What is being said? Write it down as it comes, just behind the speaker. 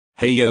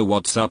Hey yo,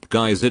 what's up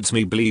guys, it's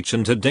me Bleach,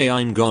 and today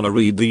I'm gonna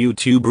read the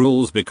YouTube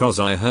rules because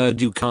I heard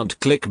you can't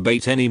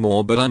clickbait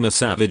anymore, but I'm a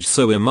savage,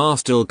 so am I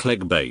still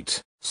clickbait.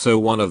 So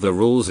one of the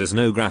rules is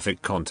no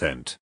graphic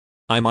content.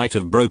 I might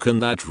have broken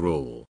that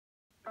rule.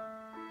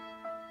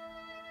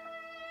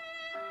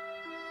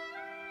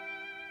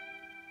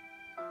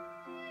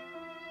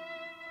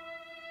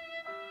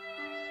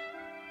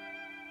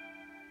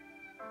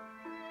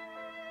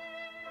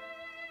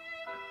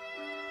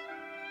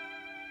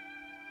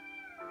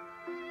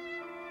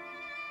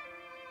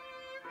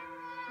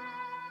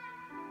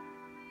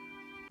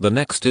 The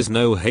next is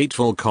no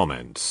hateful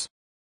comments.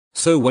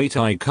 So wait,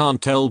 I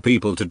can't tell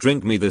people to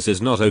drink me, this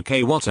is not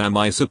okay. What am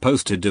I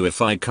supposed to do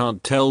if I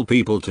can't tell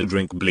people to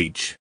drink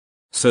bleach?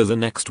 So the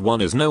next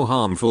one is no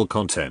harmful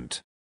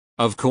content.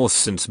 Of course,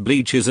 since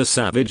Bleach is a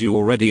savage, you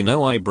already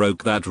know I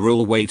broke that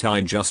rule. Wait,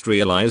 I just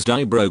realized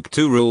I broke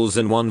 2 rules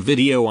in one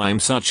video. I'm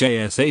such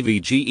a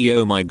SAVGE,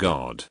 oh my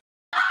god.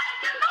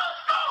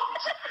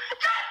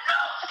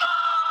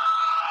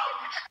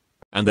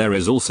 And there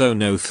is also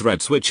no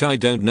threats, which I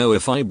don't know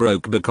if I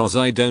broke because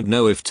I don't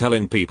know if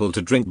telling people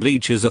to drink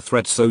bleach is a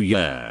threat, so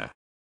yeah.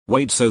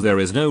 Wait, so there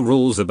is no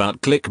rules about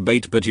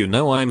clickbait, but you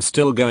know I'm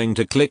still going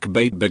to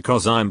clickbait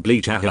because I'm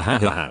Bleach, ha ha ha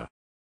ha.